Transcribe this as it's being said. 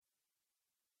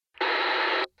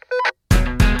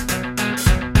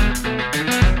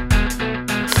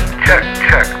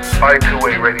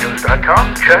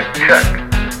twowayradios.com. Check.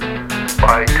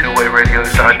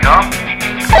 By2wayradios.com.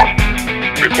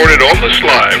 Recorded almost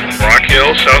live from Rock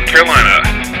Hill, South Carolina.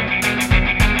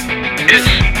 It's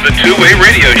the Two-Way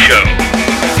Radio Show.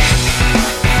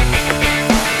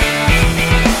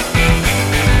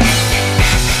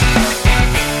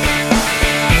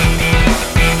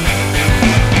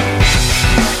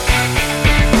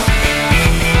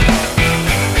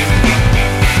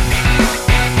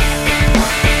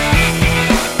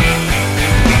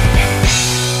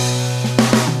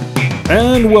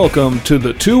 And welcome to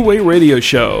the Two-Way Radio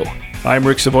Show. I'm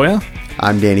Rick Savoya.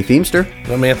 I'm Danny Feemster.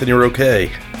 I'm Anthony Roque.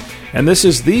 And this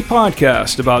is the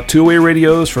podcast about two-way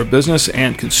radios for business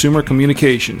and consumer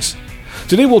communications.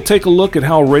 Today we'll take a look at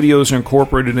how radios are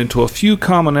incorporated into a few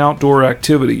common outdoor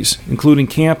activities, including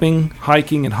camping,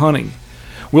 hiking, and hunting.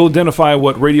 We'll identify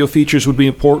what radio features would be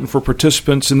important for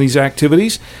participants in these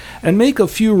activities and make a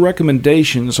few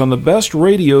recommendations on the best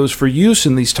radios for use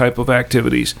in these type of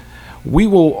activities. We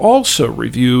will also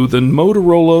review the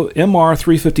Motorola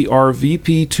MR350R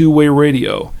VP two-way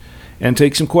radio and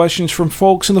take some questions from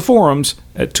folks in the forums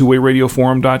at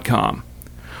twowayradioforum.com.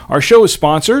 Our show is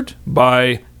sponsored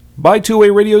by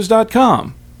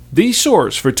twowayradios.com, the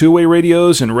source for two-way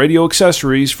radios and radio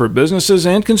accessories for businesses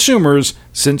and consumers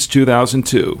since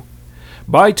 2002.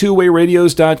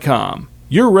 Twowayradios.com,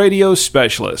 your radio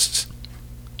specialists.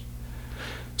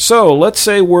 So, let's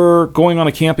say we're going on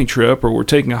a camping trip or we're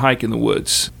taking a hike in the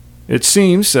woods. It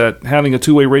seems that having a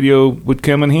two-way radio would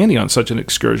come in handy on such an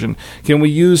excursion. Can we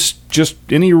use just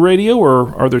any radio,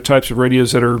 or are there types of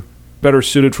radios that are better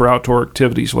suited for outdoor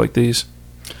activities like these?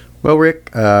 Well, Rick,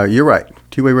 you're right.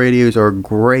 Two-way radios are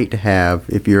great to have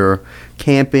if you're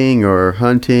camping or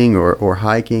hunting or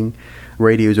hiking.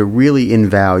 Radios are really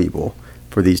invaluable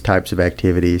for these types of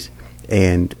activities,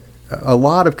 and a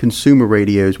lot of consumer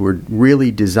radios were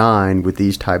really designed with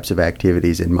these types of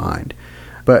activities in mind.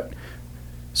 But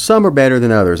some are better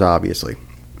than others, obviously.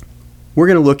 We're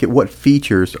going to look at what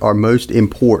features are most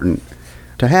important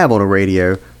to have on a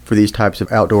radio for these types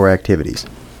of outdoor activities.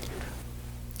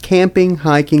 Camping,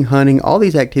 hiking, hunting, all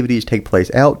these activities take place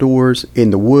outdoors,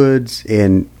 in the woods,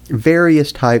 in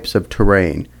various types of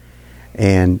terrain.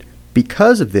 And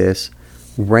because of this,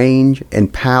 range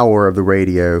and power of the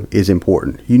radio is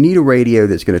important. You need a radio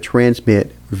that's going to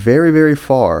transmit very, very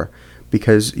far,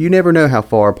 because you never know how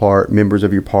far apart members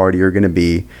of your party are going to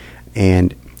be.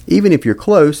 And even if you're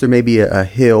close, there may be a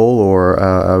hill or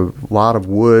a lot of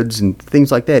woods and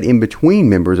things like that in between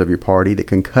members of your party that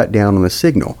can cut down on the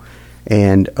signal.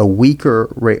 And a weaker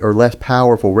or less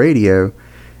powerful radio,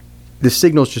 the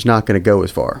signal's just not going to go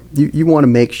as far. You want to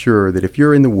make sure that if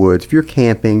you're in the woods, if you're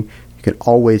camping, you can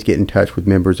always get in touch with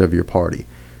members of your party.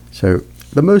 So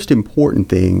the most important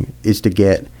thing is to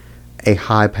get a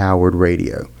high-powered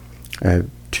radio. A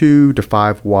 2 to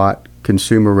 5 watt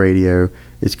consumer radio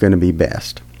is going to be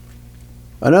best.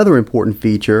 Another important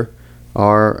feature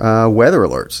are weather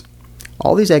alerts.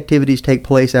 All these activities take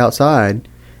place outside,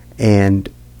 and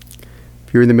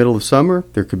if you're in the middle of summer,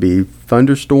 there could be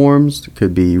thunderstorms, there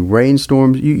could be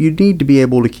rainstorms. You need to be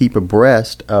able to keep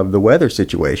abreast of the weather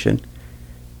situation.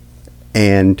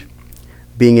 And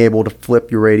being able to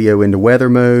flip your radio into weather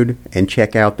mode and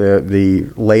check out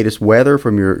the latest weather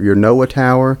from your NOAA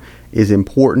tower is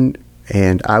important,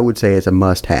 and I would say it's a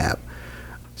must-have.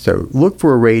 So look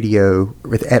for a radio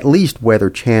with at least weather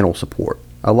channel support.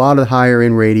 A lot of the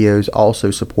higher-end radios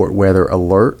also support weather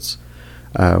alerts,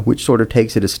 which sort of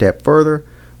takes it a step further,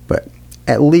 but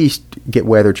at least get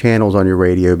weather channels on your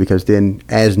radio, because then,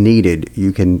 as needed,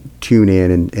 you can tune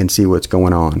in and see what's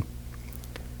going on.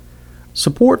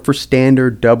 Support for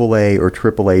standard AA or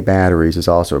AAA batteries is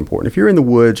also important. If you're in the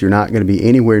woods, you're not going to be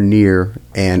anywhere near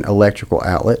an electrical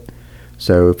outlet.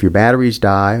 So if your batteries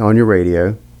die on your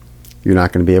radio, you're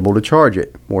not going to be able to charge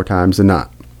it more times than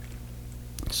not.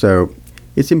 So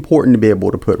it's important to be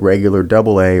able to put regular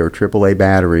AA or AAA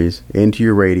batteries into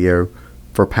your radio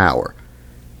for power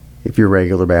if your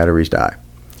regular batteries die.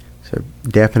 So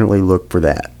definitely look for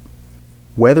that.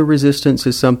 Weather resistance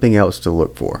is something else to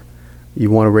look for. You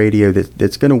want a radio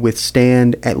that's going to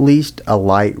withstand at least a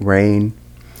light rain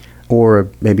or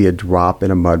maybe a drop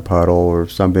in a mud puddle or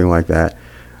something like that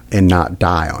and not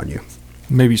die on you.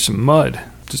 Maybe some mud,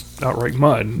 just outright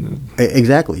mud.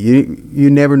 Exactly. You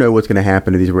never know what's going to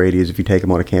happen to these radios if you take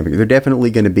them on a camping. They're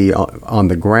definitely going to be on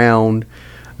the ground.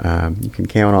 You can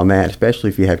count on that, especially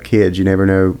if you have kids. You never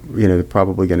know, they're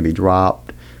probably going to be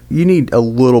dropped. You need a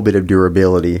little bit of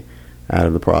durability out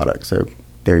of the product. So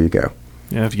there you go.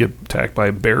 Yeah, if you get attacked by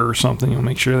a bear or something, you'll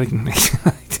make sure they can...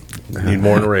 Need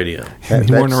more than a radio. Need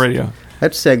more than a radio.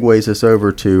 that segues us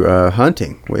over to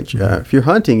hunting, which if you're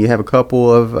hunting, you have a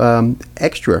couple of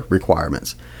extra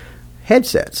requirements.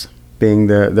 Headsets being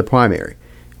the primary.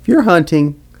 If you're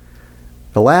hunting,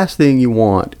 the last thing you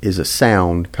want is a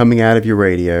sound coming out of your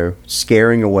radio,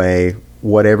 scaring away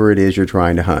whatever it is you're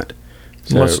trying to hunt.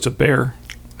 Unless it's a bear.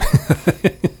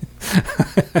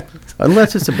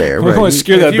 Unless it's a bear. We right? want to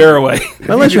scare that bear away.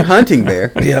 Unless you're hunting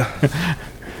bear. Yeah.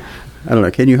 I don't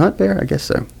know. Can you hunt bear? I guess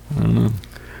so. I don't know.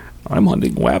 I'm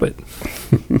hunting wabbit.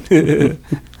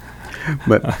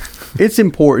 But it's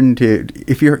important to,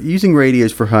 if you're using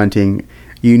radios for hunting,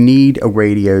 you need a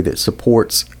radio that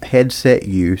supports headset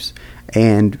use.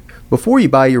 And before you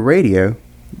buy your radio,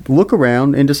 look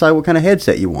around and decide what kind of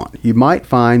headset you want. You might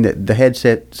find that the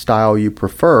headset style you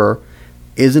prefer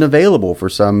isn't available for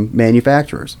some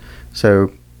manufacturers.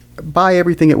 So buy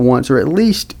everything at once, or at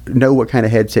least know what kind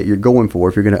of headset you're going for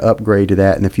if you're going to upgrade to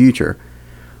that in the future,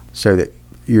 so that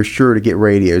you're sure to get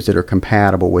radios that are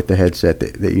compatible with the headset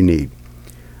that you need.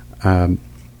 A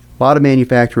lot of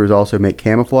manufacturers also make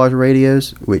camouflage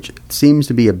radios, which seems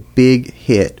to be a big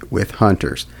hit with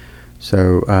hunters.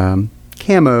 So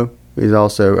camo is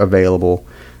also available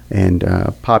and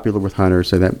popular with hunters,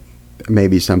 so that may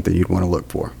be something you'd want to look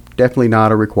for. Definitely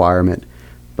not a requirement,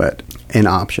 but an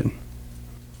option.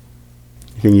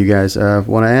 Anything you guys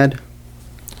want to add?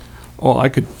 Well, I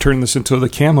could turn this into the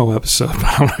camo episode,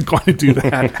 but I'm not going to do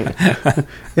that.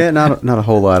 Yeah, not a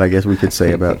whole lot, I guess we could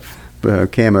say about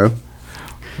camo.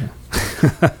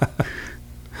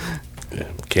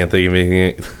 Can't think of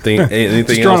anything Just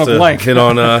else drawing a blank. to hit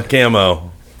on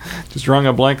camo. Just drawing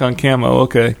a blank on camo,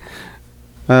 okay.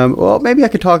 Well, maybe I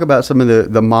could talk about some of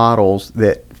the models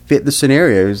that fit the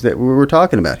scenarios that we were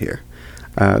talking about here.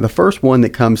 The first one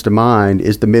that comes to mind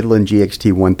is the Midland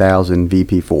GXT 1000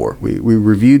 VP4. We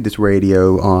reviewed this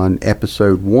radio on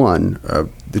episode 1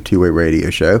 of the Two-Way Radio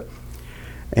Show,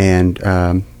 and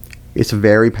it's a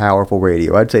very powerful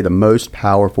radio. I'd say the most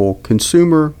powerful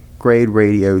consumer-grade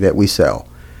radio that we sell,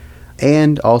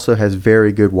 and also has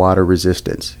very good water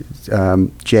resistance. It's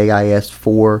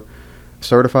JIS-4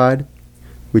 certified,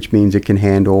 which means it can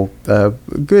handle a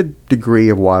good degree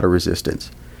of water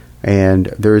resistance. And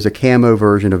there is a camo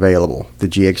version available, the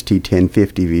GXT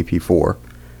 1050 VP4.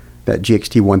 That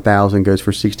GXT 1000 goes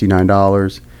for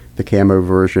 $69. The camo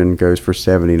version goes for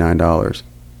 $79.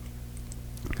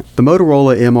 The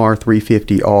Motorola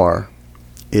MR350R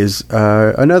is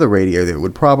another radio that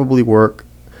would probably work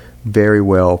very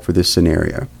well for this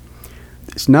scenario.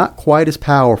 It's not quite as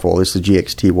powerful as the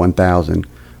GXT 1000,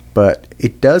 but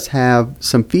it does have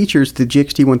some features the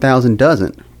GXT 1000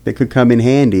 doesn't that could come in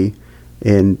handy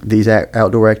in these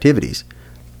outdoor activities.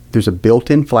 There's a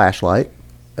built-in flashlight,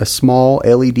 a small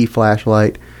LED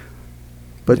flashlight,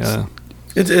 but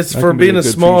it's That for can be being a a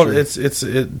good small.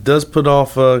 feature. It does put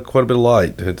off quite a bit of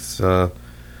light. It's I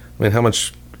mean, how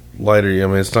much light are you? I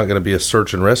mean, it's not going to be a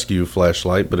search and rescue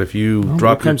flashlight, but if you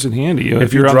drop it comes in handy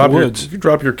if you're you out drop in the your woods. if you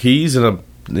drop your keys in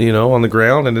on the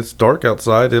ground and it's dark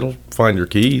outside, it'll find your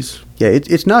keys. yeah,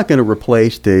 it's not going to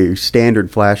replace the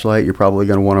standard flashlight you're probably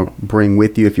going to want to bring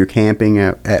with you if you're camping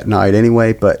at night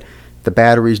anyway, but the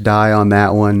batteries die on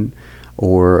that one,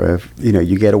 or if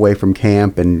you get away from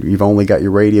camp and you've only got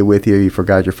your radio with you, you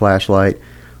forgot your flashlight,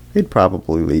 it'd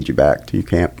probably lead you back to your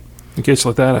camp. In case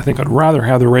like that, I think I'd rather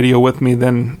have the radio with me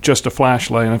than just a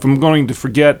flashlight. And if I'm going to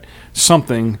forget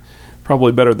something,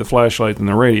 probably better the flashlight than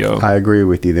the radio. I agree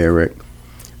with you there, Rick.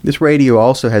 This radio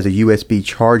also has a USB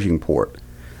charging port.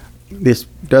 This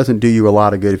doesn't do you a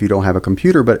lot of good if you don't have a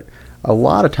computer, but a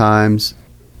lot of times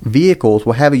vehicles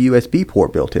will have a USB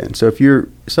port built in. So if you're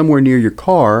somewhere near your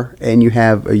car and you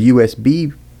have a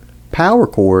USB power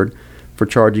cord for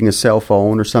charging a cell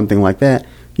phone or something like that,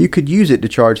 you could use it to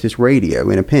charge this radio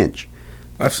in a pinch.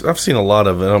 I've seen a lot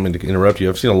of, I don't mean to interrupt you,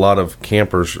 I've seen a lot of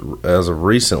campers as of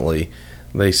recently,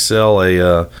 they sell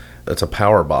it's a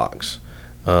power box.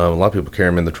 A lot of people carry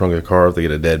them in the trunk of the car if they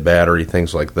get a dead battery,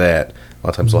 things like that. A lot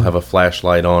of times they'll have a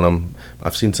flashlight on them.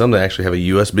 I've seen some that actually have a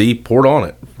USB port on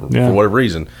it for whatever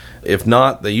reason. If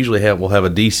not, they usually will have a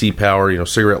DC power,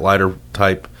 cigarette lighter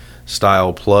type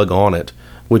style plug on it,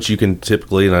 which you can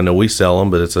typically, and I know we sell them,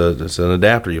 but it's an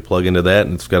adapter. You plug into that,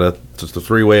 and it's just a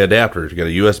three-way adapter. You got a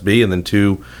USB and then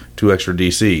two extra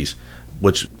DCs,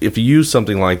 which if you use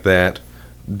something like that,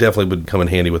 definitely would come in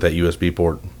handy with that USB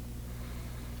port.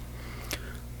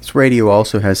 This radio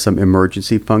also has some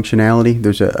emergency functionality.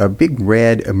 There's a big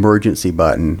red emergency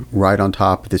button right on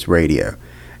top of this radio.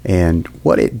 And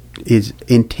what it is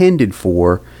intended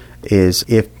for is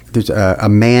if there's a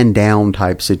man-down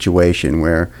type situation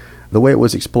where, the way it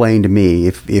was explained to me,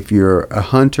 if you're a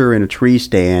hunter in a tree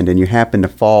stand and you happen to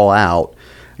fall out,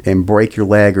 and break your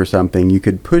leg or something, you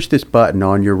could push this button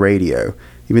on your radio.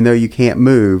 Even though you can't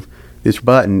move, this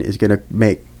button is going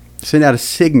to send out a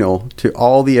signal to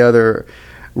all the other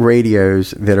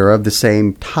radios that are of the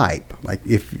same type. Like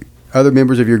if other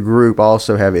members of your group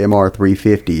also have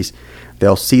MR350s,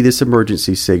 they'll see this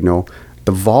emergency signal.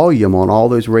 The volume on all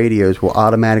those radios will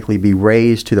automatically be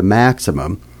raised to the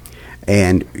maximum,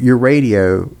 and your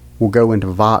radio will go into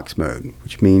Vox mode,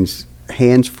 which means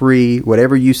hands-free,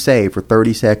 whatever you say for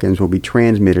 30 seconds will be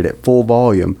transmitted at full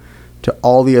volume to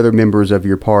all the other members of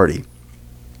your party.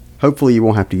 Hopefully you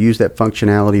won't have to use that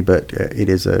functionality, but it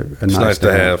is a nice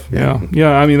to have.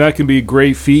 Yeah. I mean, that can be a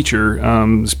great feature,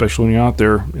 especially when you're out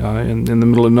there in the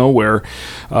middle of nowhere.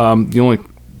 The only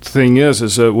thing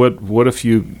is what if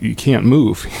you can't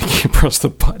move? You can't press the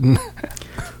button.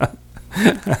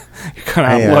 You're kind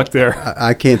of out of luck there.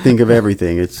 I can't think of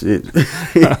everything. Let's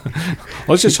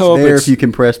just hope there if you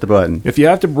can press the button. If you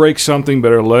have to break something,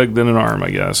 better a leg than an arm,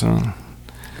 I guess. Huh?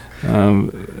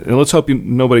 And let's hope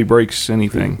nobody breaks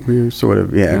anything. We're sort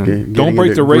of don't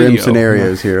break the radio. Grim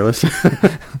scenarios here. Let's.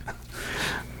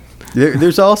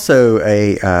 There's also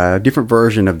a different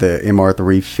version of the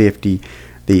MR350,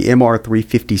 the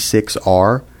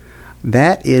MR356R.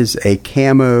 That is a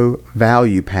camo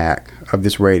value pack of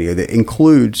this radio that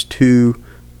includes 2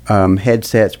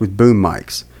 headsets with boom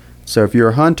mics. So if you're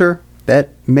a hunter, that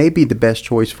may be the best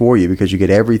choice for you because you get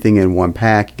everything in one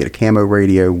pack. You get a camo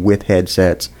radio with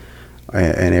headsets,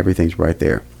 and everything's right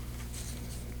there.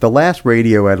 The last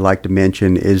radio I'd like to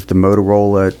mention is the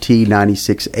Motorola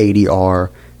T9680R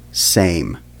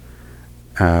SAME,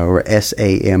 or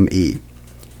SAME.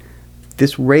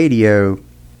 This radio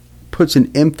puts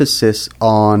an emphasis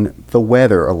on the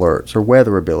weather alerts or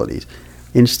weather abilities.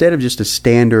 Instead of just a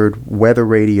standard weather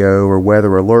radio or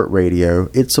weather alert radio,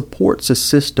 it supports a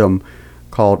system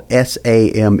called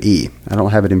SAME. I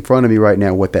don't have it in front of me right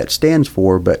now what that stands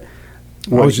for, but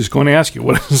I was just going to ask you,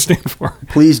 what does it stand for?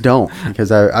 Please don't,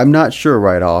 because I'm not sure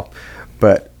right off.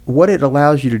 But what it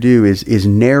allows you to do is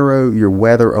narrow your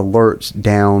weather alerts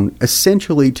down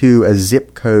essentially to a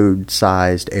zip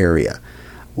code-sized area.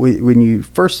 When you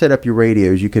first set up your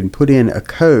radios, you can put in a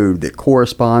code that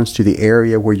corresponds to the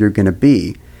area where you're going to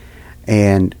be,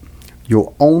 and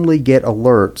you'll only get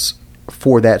alerts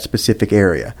for that specific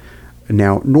area.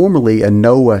 Now, normally a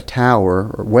NOAA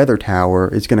tower or weather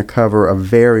tower is going to cover a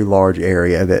very large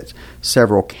area that's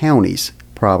several counties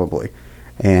probably,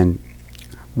 and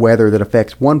weather that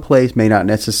affects one place may not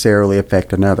necessarily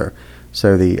affect another.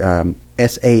 So the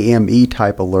SAME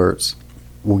type alerts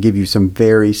will give you some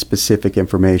very specific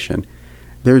information.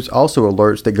 There's also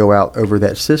alerts that go out over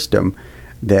that system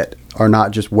that are not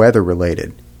just weather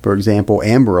related. For example,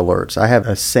 amber alerts. I have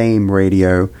a SAME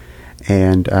radio,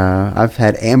 and I've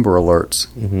had amber alerts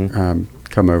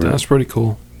come over. That's pretty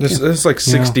cool. It's like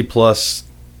 60 plus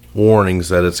warnings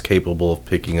that it's capable of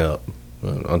picking up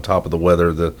on top of the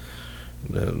weather, the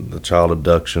child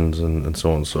abductions, and so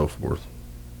on and so forth.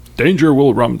 Danger,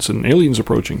 Will Robinson, aliens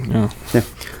approaching. Yeah.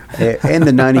 And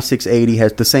the 9680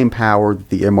 has the same power that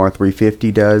the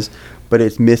MR350 does, but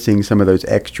it's missing some of those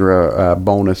extra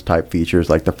bonus type features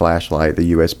like the flashlight,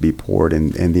 the USB port,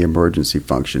 and the emergency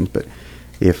functions. But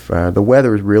if the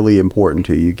weather is really important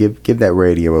to you, give that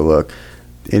radio a look.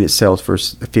 And it sells for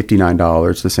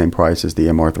 $59, the same price as the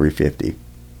MR350.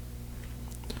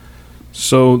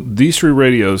 So these 3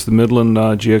 radios, the Midland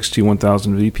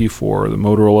GXT1000 VP4, the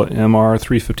Motorola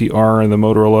MR350R, and the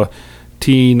Motorola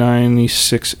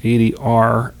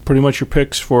T9680R, pretty much your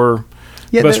picks for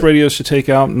the best radios to take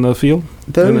out in the field?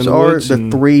 Those are the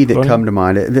 3 that come to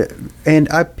mind. And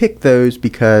I picked those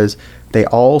because they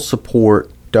all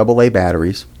support AA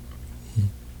batteries.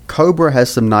 Cobra has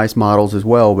some nice models as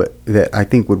well, but that I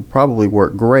think would probably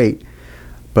work great.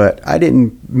 But I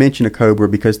didn't mention a Cobra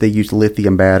because they use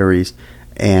lithium batteries,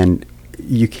 and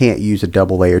you can't use a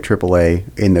AA or AAA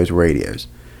in those radios.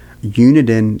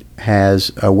 Uniden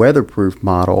has a weatherproof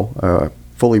model, a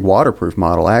fully waterproof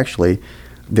model actually,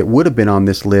 that would have been on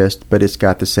this list, but it's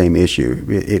got the same issue.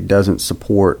 It doesn't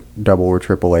support AA or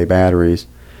AAA batteries.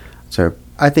 So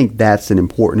I think that's an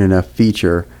important enough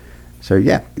feature. So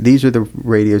yeah, these are the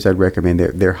radios I'd recommend.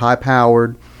 They're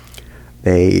high-powered,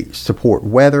 they support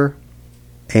weather,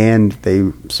 and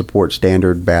they support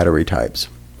standard battery types.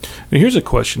 Now here's a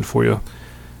question for you.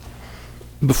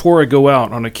 Before I go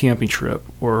out on a camping trip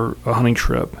or a hunting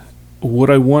trip, would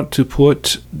I want to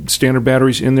put standard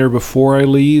batteries in there before I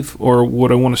leave, or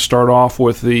would I want to start off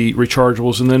with the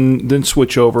rechargeables and then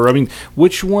switch over? I mean,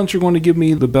 which ones are going to give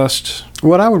me the best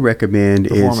What I would recommend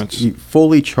performance? Is you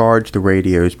fully charge the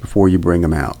radios before you bring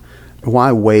them out.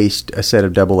 Why waste a set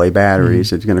of AA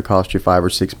batteries? It's going to cost you $5 or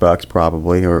 $6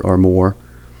 probably, or more.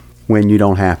 when you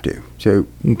don't have to. So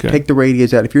Okay. take the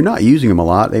radios out. If you're not using them a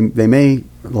lot, they may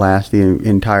last the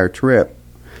entire trip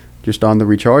just on the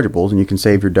rechargeables, and you can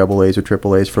save your AA's or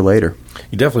AAA's for later.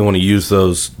 You definitely want to use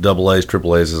those AA's,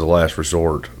 AAA's as a last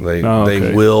resort. They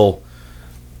okay. will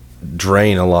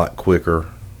drain a lot quicker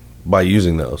by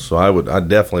using those. So I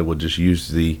definitely would just use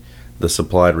the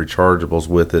supplied rechargeables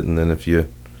with it, and then if you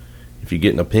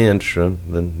get in a pinch,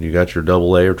 then you got your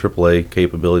AA or AAA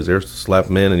capabilities there. So slap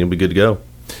them in, and you'll be good to go.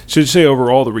 So you'd say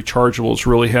overall the rechargeables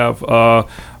really have a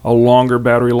longer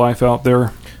battery life out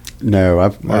there? No,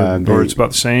 Or it's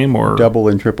about the same? Or double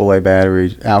and AAA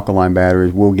batteries, alkaline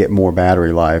batteries, will get more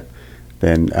battery life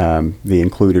than the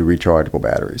included rechargeable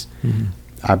batteries. Mm-hmm.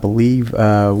 I believe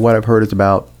what I've heard is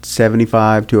about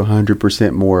 75 to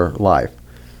 100% more life.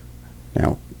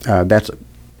 Now, that's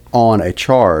on a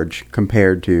charge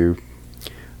compared to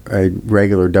a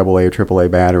regular AA or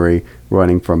AAA battery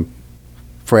running from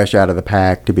fresh out of the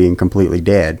pack to being completely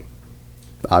dead.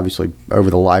 Obviously, over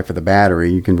the life of the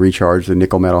battery, you can recharge the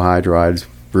nickel metal hydrides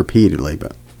repeatedly.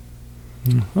 But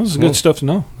This is good stuff to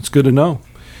know. It's good to know.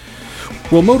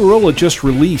 Well, Motorola just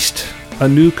released a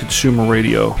new consumer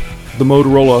radio, the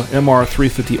Motorola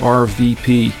MR350R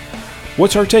VP.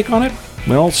 What's our take on it?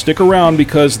 Well, stick around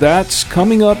because that's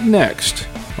coming up next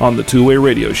on the Two Way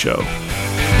Radio Show.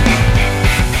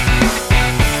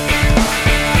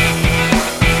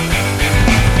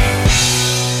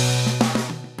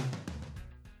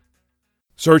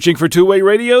 Searching for two-way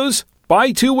radios?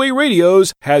 Buy Two-Way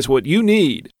Radios has what you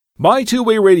need. Buy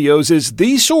Two-Way Radios is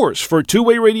the source for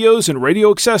two-way radios and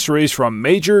radio accessories from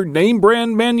major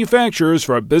name-brand manufacturers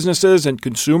for businesses and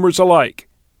consumers alike.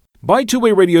 Buy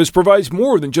Two-Way Radios provides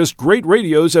more than just great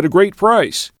radios at a great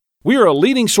price. We are a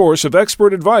leading source of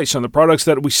expert advice on the products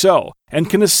that we sell and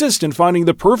can assist in finding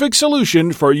the perfect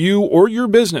solution for you or your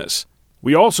business.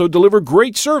 We also deliver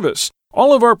great service.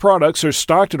 All of our products are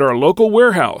stocked at our local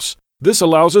warehouse. This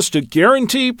allows us to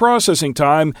guarantee processing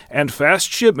time and fast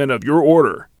shipment of your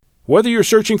order. Whether you're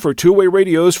searching for two-way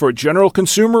radios for general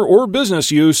consumer or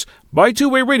business use, Buy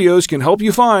Two-Way Radios can help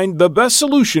you find the best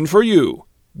solution for you.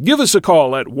 Give us a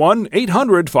call at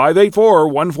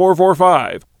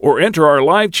 1-800-584-1445 or enter our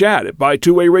live chat at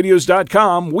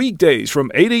buytwowayradios.com weekdays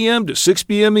from 8 a.m. to 6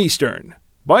 p.m. Eastern.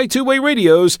 Buy Two-Way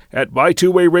Radios at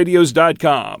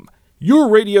buytwowayradios.com. Your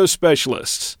radio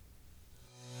specialists.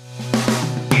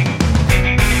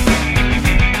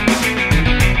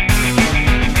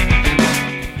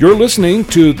 You're listening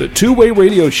to the Two-Way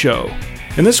Radio Show,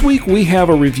 and this week we have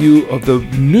a review of the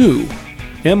new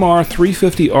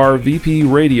MR350R VP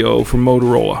radio from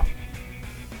Motorola.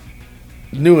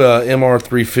 New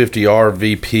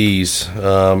MR350R VPs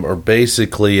are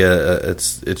basically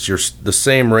it's the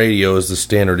same radio as the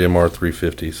standard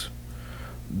MR350s.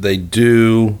 They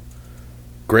do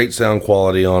great sound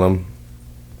quality on them.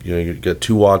 You know, you got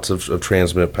 2 watts of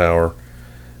transmit power.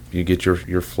 You get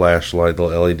your flashlight, the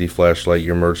LED flashlight,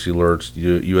 your emergency alerts,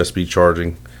 USB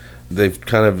charging. They've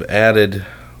kind of added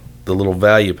the little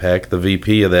value pack, the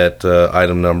VP of that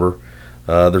item number.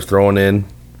 They're throwing in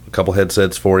a couple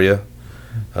headsets for you.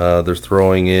 They're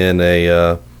throwing in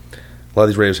a lot of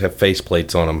these radios have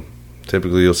faceplates on them.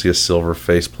 Typically, you'll see a silver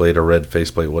faceplate, a red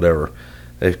faceplate, whatever.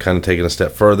 They've kind of taken a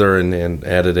step further and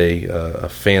added a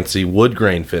fancy wood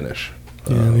grain finish.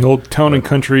 Yeah, the old town and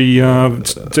country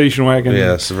station wagon.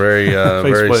 Yes, very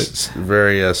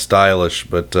stylish,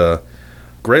 but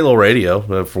great little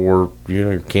radio for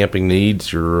your camping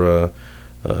needs. You're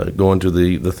going to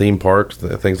the theme parks,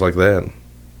 things like that.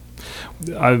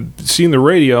 I've seen the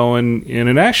radio, and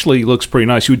it actually looks pretty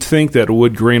nice. You would think that a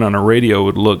wood grain on a radio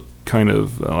would look kind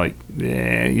of like,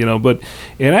 but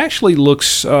it actually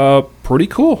looks pretty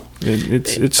cool.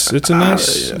 It's a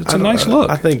nice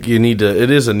look. I think you need to. It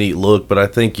is a neat look, but I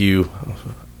think I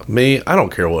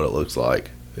don't care what it looks like.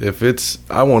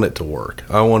 I want it to work.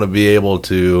 I want to be able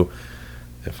to.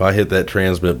 If I hit that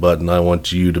transmit button, I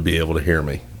want you to be able to hear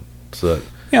me. So.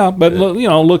 Yeah, but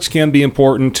looks can be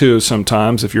important too.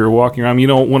 Sometimes, if you're walking around, you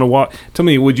don't want to walk. Tell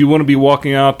me, would you want to be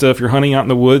walking out if you're hunting out in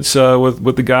the woods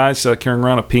with the guys carrying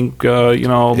around a pink, My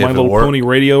Little Pony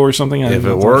radio or something? If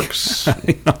it works,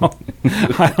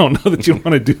 I don't know that you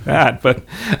want to do that, but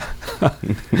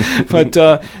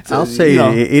I'll say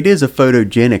it is a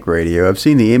photogenic radio. I've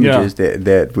seen the images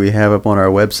that we have up on our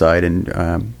website,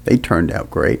 and they turned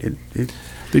out great.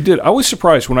 They did. I was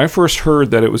surprised when I first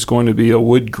heard that it was going to be a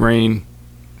wood grain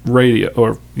radio,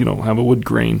 or have a wood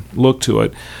grain look to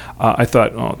it, I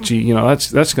thought, oh gee,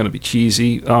 that's going to be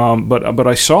cheesy. But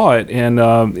I saw it, and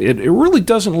it really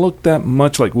doesn't look that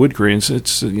much like wood grain.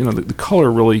 It's the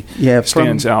color really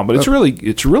stands out, but it's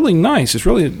really nice. It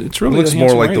looks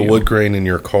more like radio. the wood grain in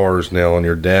your cars now on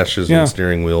your dashes and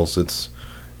steering wheels. It's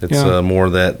more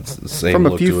of that same from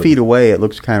look a few to feet away. It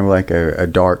looks kind of like a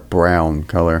dark brown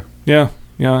color. Yeah,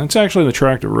 it's actually an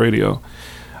attractive radio.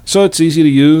 So it's easy to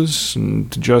use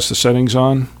and to adjust the settings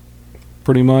on,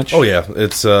 pretty much. Oh yeah,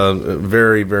 it's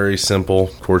very, very simple.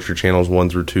 Of course, your channels 1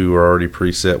 through 2 are already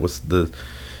preset with the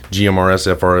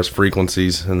GMRS, FRS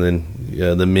frequencies, and then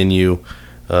the menu.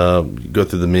 Go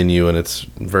through the menu, and it's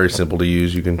very simple to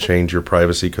use. You can change your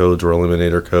privacy codes or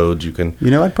eliminator codes. You can.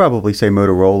 I'd probably say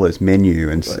Motorola's menu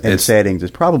and settings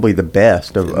is probably the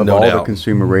best of all the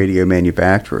consumer radio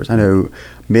manufacturers. I know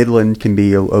Midland can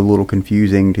be a little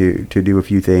confusing to do a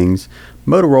few things.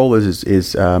 Motorola's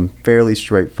is fairly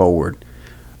straightforward.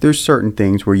 There's certain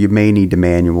things where you may need the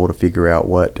manual to figure out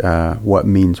what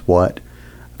means what.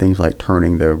 Things like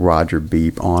turning the Roger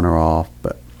beep on or off,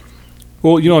 but.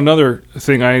 Well, another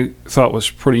thing I thought was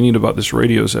pretty neat about this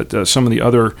radio is that some of the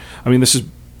other, this is,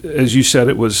 as you said,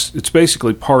 it's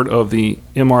basically part of the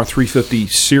MR350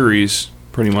 series,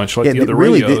 pretty much like the other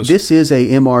radios. This is a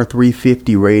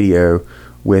MR350 radio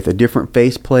with a different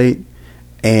faceplate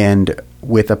and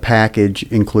with a package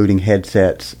including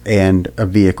headsets and a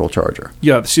vehicle charger.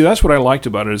 Yeah, see, that's what I liked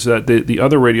about it, is that the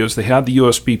other radios, they had the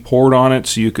USB port on it,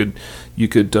 so you could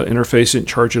interface it and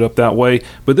charge it up that way.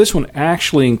 But this one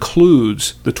actually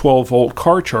includes the 12-volt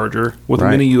car charger with a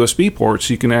mini USB port,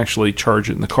 so you can actually charge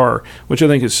it in the car, which I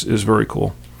think is very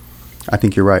cool. I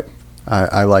think you're right.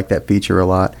 I like that feature a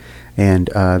lot. And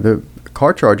the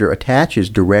car charger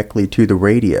attaches directly to the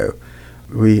radio.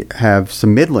 We have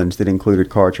some Midlands that included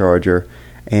car charger,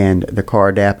 and the car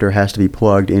adapter has to be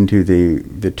plugged into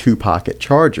the two-pocket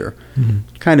charger. Mm-hmm.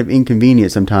 Kind of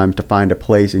inconvenient sometimes to find a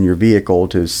place in your vehicle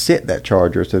to sit that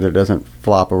charger so that it doesn't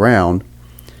flop around.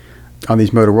 On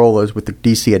these Motorolas, with the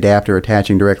DC adapter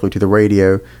attaching directly to the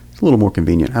radio, it's a little more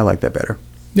convenient. I like that better.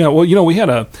 Yeah, well, we had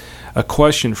a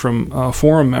question from a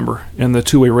forum member in the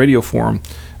Two-Way Radio Forum,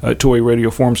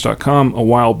 twowayradioforums.com, a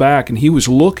while back, and he was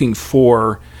looking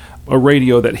for a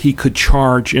radio that he could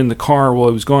charge in the car while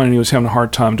he was going, and he was having a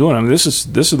hard time doing it. This is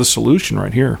the solution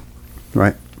right here.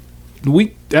 Right.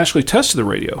 We actually tested the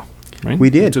radio, right?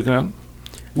 We did. We took it out.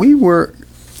 We were,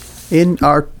 in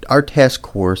our test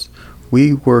course,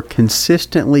 we were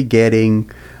consistently getting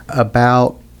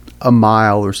about a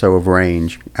mile or so of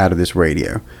range out of this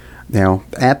radio. Now,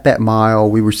 at that mile,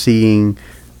 we were seeing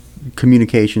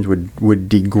communications would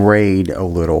degrade a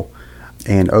little.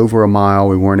 And over a mile,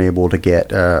 we weren't able to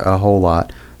get a whole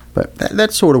lot. But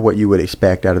that's sort of what you would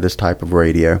expect out of this type of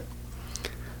radio.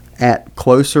 At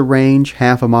closer range,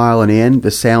 half a mile and in, the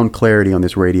sound clarity on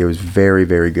this radio is very,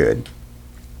 very good.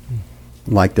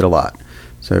 Liked it a lot.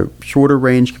 So shorter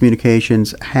range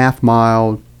communications, half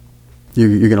mile,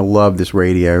 you're going to love this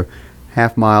radio.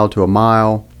 Half mile to a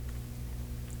mile,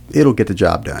 it'll get the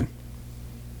job done.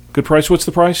 Good price. What's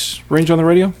the price range on the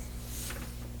radio?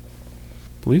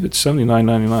 I believe it's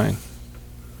 $79.99.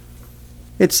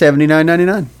 It's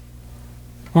 $79.99.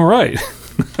 All right.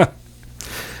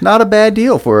 Not a bad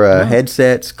deal for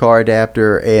headsets, car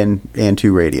adapter, and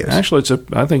two radios. Actually,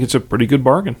 I think it's a pretty good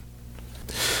bargain.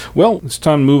 Well, it's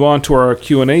time to move on to our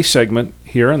Q&A segment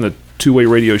here on the Two-Way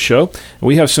Radio Show.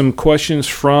 We have some questions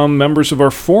from members of our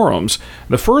forums.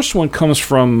 The first one comes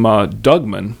from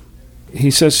Dougman. He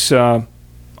says, I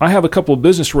have a couple of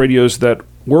business radios that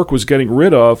work was getting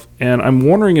rid of, and I'm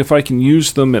wondering if I can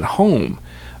use them at home.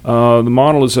 The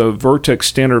model is a Vertex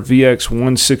Standard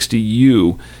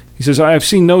VX160U. He says, I have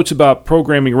seen notes about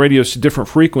programming radios to different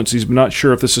frequencies, but not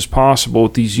sure if this is possible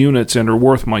with these units and are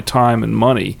worth my time and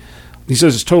money. He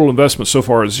says his total investment so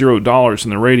far is $0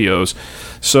 in the radios.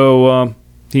 So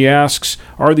he asks,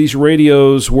 are these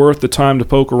radios worth the time to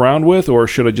poke around with, or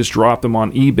should I just drop them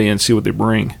on eBay and see what they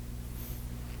bring?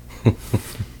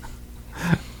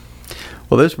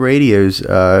 Well, those radios,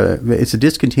 it's a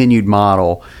discontinued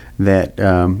model that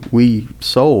we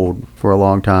sold for a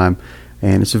long time,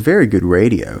 and it's a very good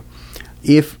radio.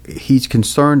 If he's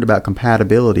concerned about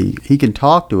compatibility, he can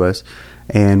talk to us,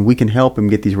 and we can help him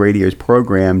get these radios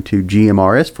programmed to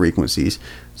GMRS frequencies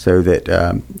so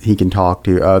that he can talk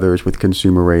to others with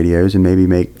consumer radios and maybe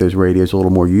make those radios a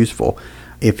little more useful.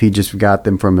 If he just got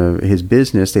them from his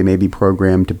business, they may be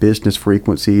programmed to business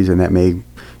frequencies, and that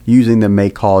using them may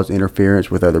cause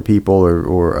interference with other people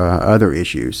or other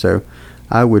issues. So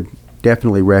I would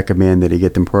definitely recommend that he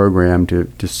get them programmed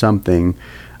to something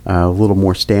a little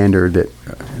more standard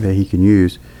that he can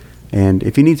use. And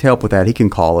if he needs help with that, he can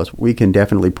call us. We can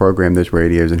definitely program those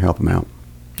radios and help him out.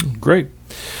 Great.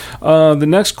 The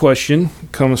next question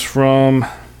comes from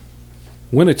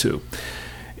Winnetou.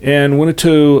 And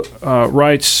Winnetou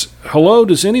writes, "Hello,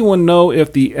 does anyone know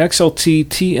if the XLT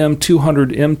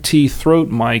TM200MT throat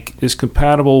mic is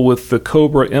compatible with the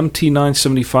Cobra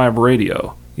MT975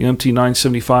 radio? The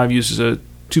MT975 uses a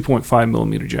 2.5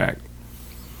 millimeter jack."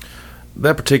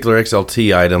 That particular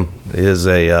XLT item is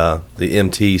the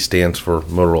MT stands for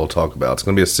Motorola Talkabout. It's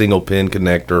going to be a single pin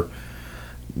connector.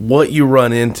 What you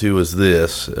run into is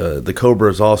this. The Cobra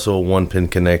is also a one pin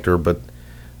connector, but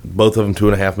both of them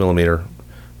 2.5 millimeter.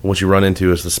 What you run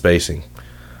into is the spacing.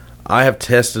 I have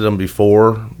tested them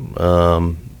before,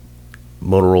 Motorola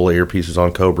earpieces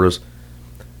on Cobras.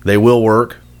 They will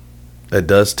work. It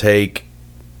does take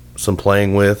some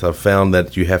playing with. I've found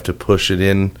that you have to push it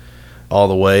in all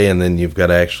the way, and then you've got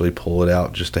to actually pull it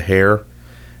out just a hair.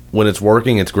 When it's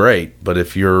working, it's great, but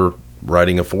if you're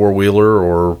riding a four-wheeler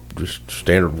or just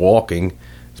standard walking,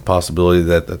 it's a possibility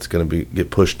that that's going to get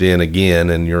pushed in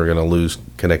again, and you're going to lose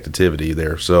connectivity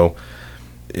there. So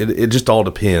it just all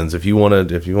depends. If you want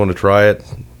to try it,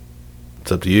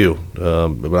 it's up to you.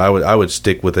 But I would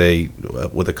stick with a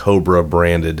Cobra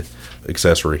branded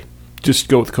accessory. Just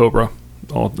go with Cobra.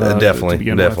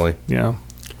 Definitely. Yeah.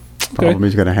 Problem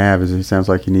he's going to have is it sounds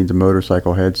like he needs a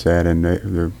motorcycle headset, and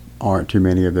there aren't too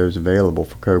many of those available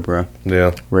for Cobra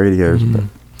radios. Mm-hmm. But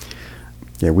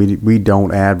yeah, we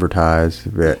don't advertise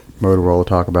that Motorola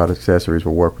Talkabout accessories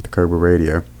will work with the Cobra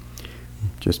radio,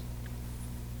 just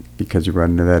because you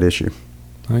run into that issue.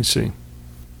 I see.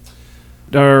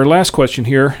 Our last question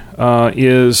here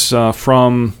is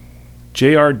from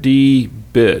JRD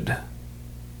Bid,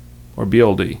 or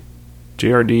BLD.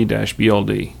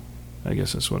 JRD-BLD. I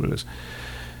guess that's what it is.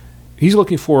 He's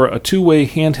looking for a two-way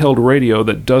handheld radio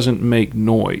that doesn't make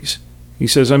noise. He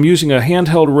says, "I'm using a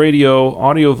handheld radio,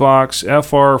 AudioVox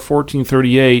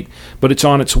FR1438, but it's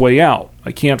on its way out.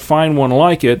 I can't find one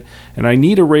like it, and I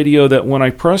need a radio that when I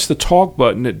press the talk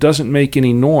button, it doesn't make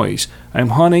any noise. I'm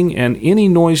hunting, and any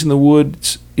noise in the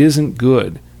woods isn't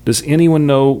good. Does anyone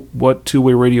know what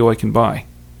two-way radio I can buy?"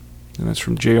 And that's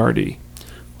from JRD.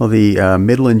 Well, the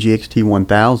Midland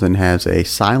GXT1000 has a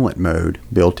silent mode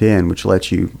built in, which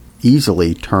lets you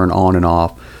easily turn on and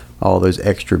off all those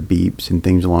extra beeps and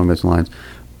things along those lines.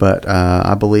 But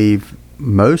I believe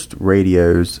most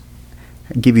radios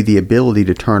give you the ability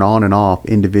to turn on and off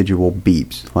individual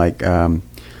beeps. Like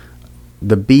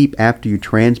the beep after you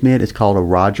transmit is called a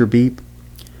Roger beep.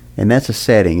 And that's a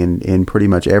setting in pretty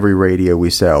much every radio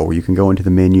we sell, where you can go into the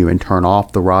menu and turn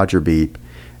off the Roger beep.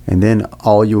 And then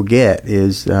all you'll get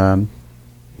is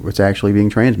what's actually being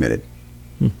transmitted.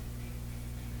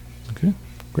 Okay,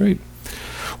 great.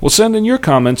 Well, send in your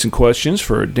comments and questions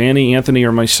for Danny, Anthony,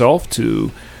 or myself to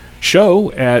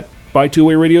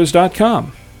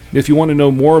show@bytwowayradios.com. If you want to know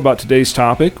more about today's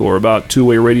topic or about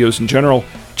two-way radios in general,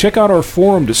 check out our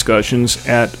forum discussions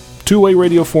at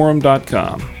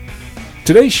twowayradioforum.com.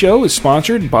 Today's show is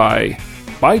sponsored by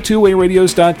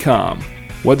bytwowayradios.com.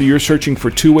 Whether you're searching for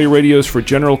two-way radios for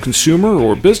general consumer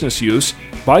or business use,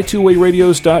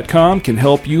 bytwowayradios.com can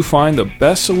help you find the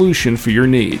best solution for your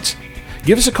needs.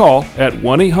 Give us a call at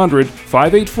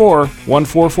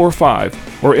 1-800-584-1445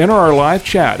 or enter our live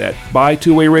chat at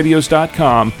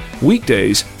bytwowayradios.com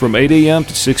weekdays from 8 a.m.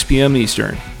 to 6 p.m.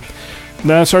 Eastern.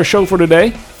 That's our show for today.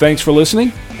 Thanks for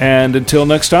listening, and until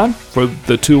next time, for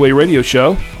the Two-Way Radio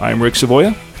Show, I'm Rick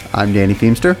Savoya. I'm Danny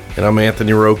Feemster. And I'm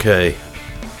Anthony Roque.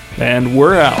 And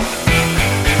we're out.